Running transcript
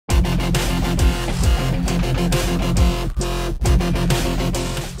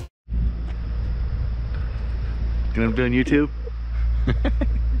Thinking of doing YouTube?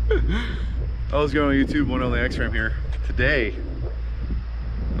 I was going on YouTube, one on the X-Ram here. Today,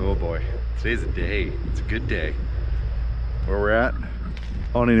 oh boy, today's a day. It's a good day. Where we're at?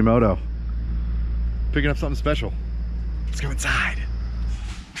 On Any Moto. Picking up something special. Let's go inside.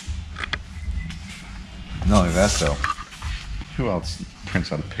 Not only that though, who else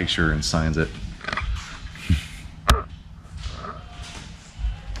prints out a picture and signs it?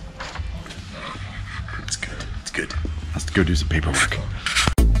 It's good, it's good. Let's go do some paperwork.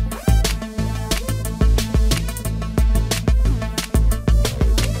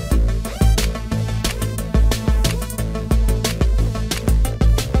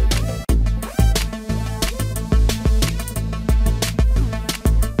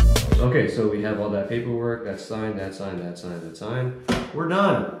 Okay, so we have all that paperwork, that's signed, that's signed, that's signed, that's signed. We're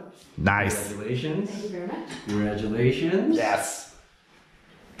done. Nice. Congratulations. Thank you very much. Congratulations. Yes.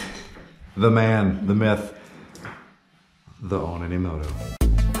 The man, the myth, the On Any Moto.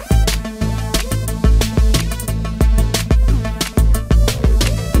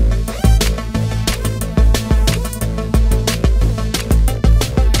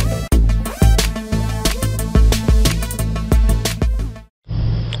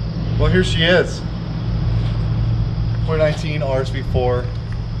 Well, here she is. 2019 RSV4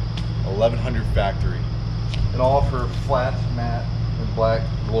 1100 factory. In all of her flat, matte, and black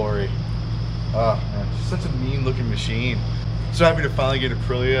glory. Oh man, she's such a mean looking machine. So happy to finally get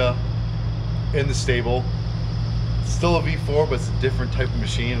Aprilia in the stable. It's still a V4, but it's a different type of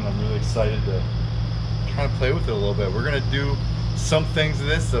machine, and I'm really excited to kind of play with it a little bit. We're gonna do some things in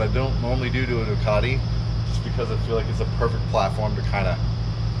this that I don't normally do to a Ducati, just because I feel like it's a perfect platform to kind of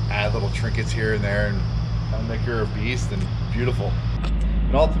add little trinkets here and there and kind of make her a beast and beautiful.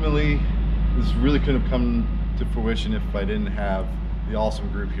 And ultimately, this really couldn't have come to fruition if I didn't have the awesome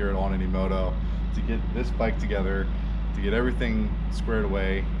group here at On Any Moto to get this bike together, to get everything squared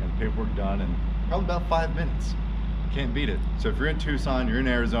away and paperwork done in probably about 5 minutes. Can't beat it. So if you're in Tucson, you're in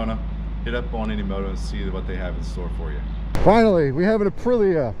Arizona, hit up On Any Moto and see what they have in store for you. Finally, we have an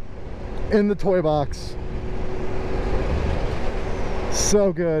Aprilia in the toy box.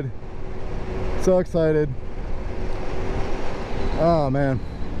 So good, so excited. Oh man,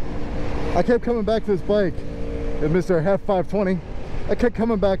 I kept coming back to this bike, Mr. Hef 520. I kept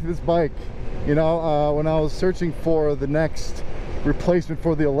coming back to this bike, you know, when I was searching for the next replacement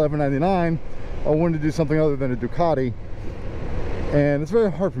for the 1199. I wanted to do something other than a Ducati, and it's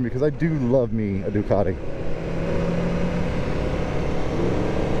very hard for me because I do love me a Ducati.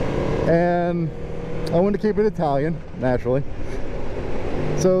 And I wanted to keep it Italian, naturally.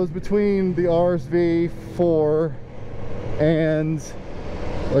 So it was between the RSV4 and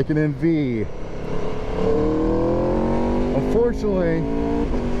like an MV. Unfortunately,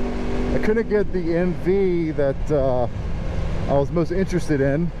 I couldn't get the MV that I was most interested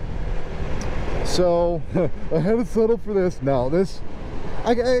in. So I had to settle for this. Now this,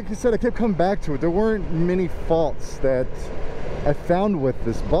 like I said, I kept coming back to it. There weren't many faults that I found with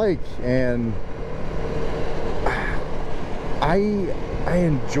this bike, and I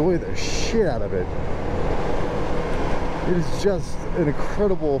enjoy the shit out of it. It is just an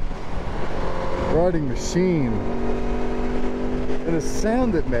incredible riding machine, and the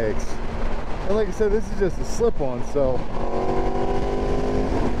sound it makes. And like I said, this is just a slip-on, so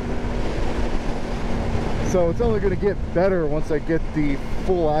it's only going to get better once I get the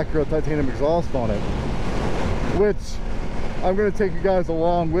full Acura titanium exhaust on it, which I'm going to take you guys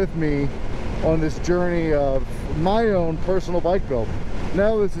along with me on this journey of my own personal bike build.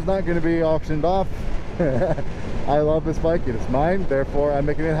 No, this is not going to be auctioned off. I love this bike, it is mine, therefore I'm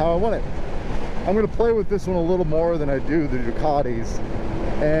making it how I want it. I'm going to play with this one a little more than I do the Ducatis,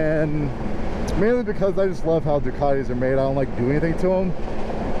 and mainly because I just love how Ducatis are made. I don't like doing anything to them,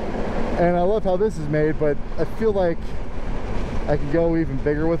 and I love how this is made, but I feel like I can go even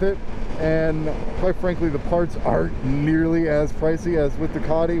bigger with it. And quite frankly, the parts aren't nearly as pricey as with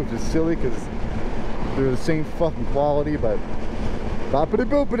Ducati, which is silly because they're the same fucking quality, but boppity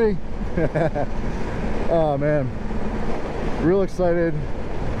boopity. Oh man, real excited,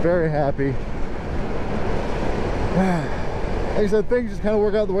 very happy. Like I said, things just kind of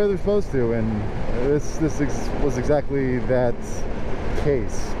work out the way they're supposed to, and this was exactly that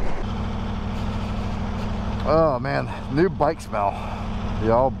case. Oh man, new bike smell.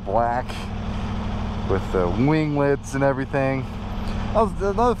 The all black with the winglets and everything.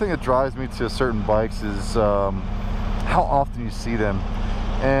 Another thing that drives me to certain bikes is how often you see them.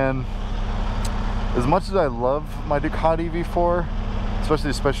 And as much as I love my Ducati V4,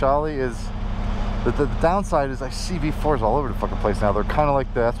 especially the Speciale, is that the downside is I see V4s all over the fucking place now. They're kind of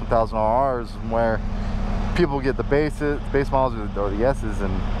like the S1000RRs, where people get the base models or the S's,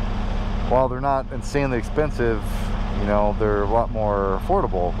 and while they're not insanely expensive, you know, they're a lot more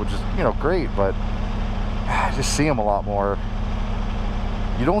affordable, which is, you know, great, but I just see them a lot more.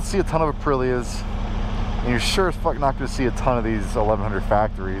 You don't see a ton of Aprilias, and you're sure as fuck not going to see a ton of these 1100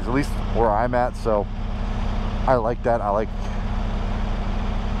 factories, at least where I'm at. So I like that. I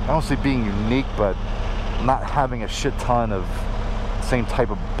don't say being unique, but not having a shit ton of same type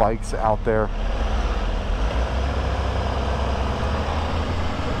of bikes out there.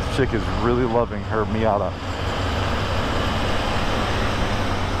 This chick is really loving her Miata.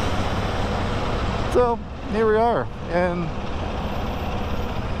 So here we are, and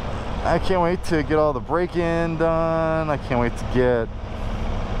I can't wait to get all the brake-in done. I can't wait to get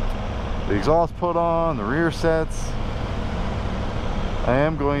the exhaust put on, the rear sets. I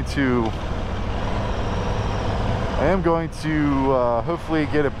am going to hopefully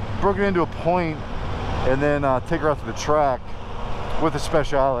get it broken into a point, and then take her out to the track with a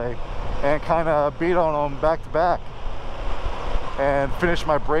Speciale and kind of beat on them back to back and finish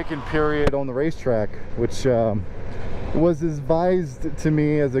my break-in period on the racetrack, which was advised to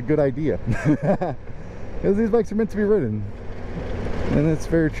me as a good idea. Because these bikes are meant to be ridden, and it's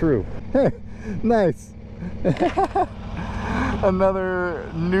very true. Hey, nice. Another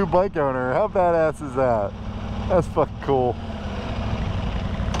new bike owner. How badass is that? That's fucking cool.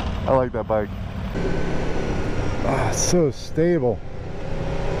 I like that bike. Ah, so stable.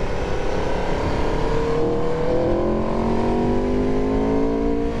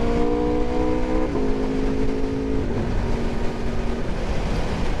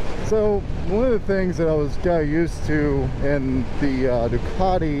 So one of the things that I got used to in the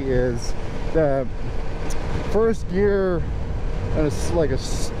Ducati is that first gear on like a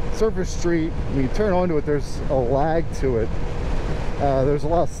surface street, when you turn onto it, there's a lag to it. There's a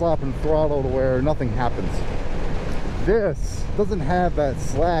lot of slap and throttle to where nothing happens. This doesn't have that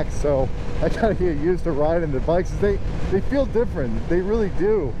slack, so I gotta get used to riding the bikes. They feel different. They really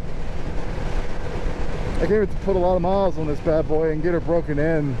do. I came to put a lot of miles on this bad boy and get her broken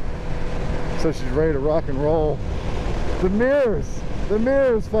in, so she's ready to rock and roll. The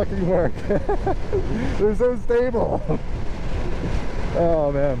mirrors fucking work. They're so stable.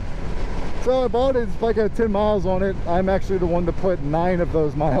 Oh man. So I bought it, this bike had 10 miles on it. I'm actually the one to put 9 of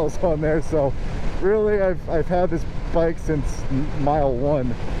those miles on there. So really I've had this bike since mile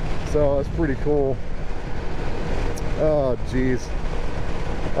 1. So that's pretty cool. Oh geez.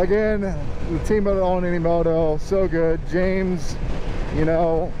 Again, the team at On Any Moto, so good. James, you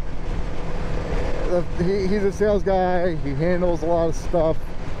know, he's a sales guy. He handles a lot of stuff,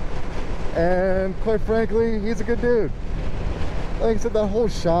 and quite frankly, he's a good dude. Like I said, that whole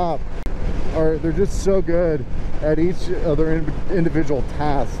shop, they're just so good at each of their individual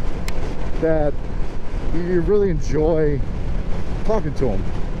tasks that you really enjoy talking to them,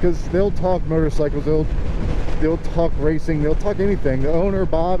 because they'll talk motorcycles, they'll talk racing, they'll talk anything. The owner,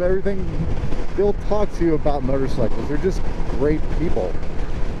 Bob, everything, they'll talk to you about motorcycles. They're just great people.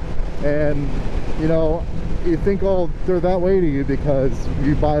 And you know, you think, oh, they're that way to you because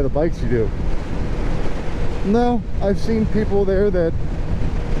you buy the bikes you do. No, I've seen people there that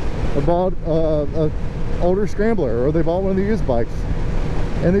bought an older Scrambler, or they bought one of the used bikes,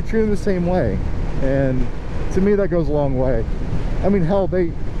 and they treat them the same way. And to me, that goes a long way. I mean, hell,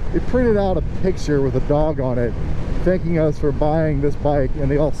 they printed out a picture with a dog on it thanking us for buying this bike, and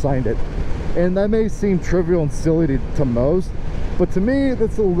they all signed it. And that may seem trivial and silly to most, but to me,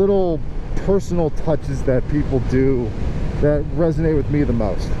 that's a little personal touches that people do that resonate with me the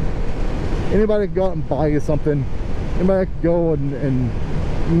most. Anybody can go out and buy you something. Anybody can go and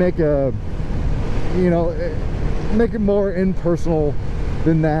make a, you know, make it more impersonal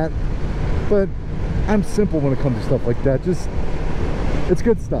than that. But I'm simple when it comes to stuff like that. Just, it's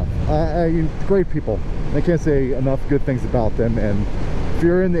good stuff. Great people. I can't say enough good things about them. And if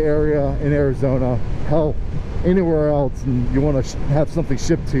you're in the area in Arizona, hell, anywhere else, and you want to have something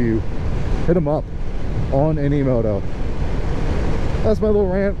shipped to you, hit them up. On Any Moto. That's my little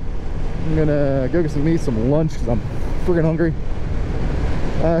rant. I'm gonna go get some lunch because I'm freaking hungry.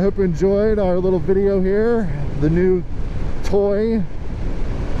 I hope you enjoyed our little video here, the new toy,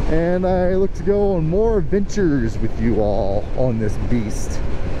 and I look to go on more adventures with you all on this beast,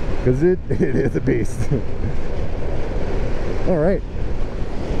 because it is a beast. All right,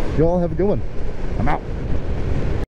 you all have a good one. I'm out.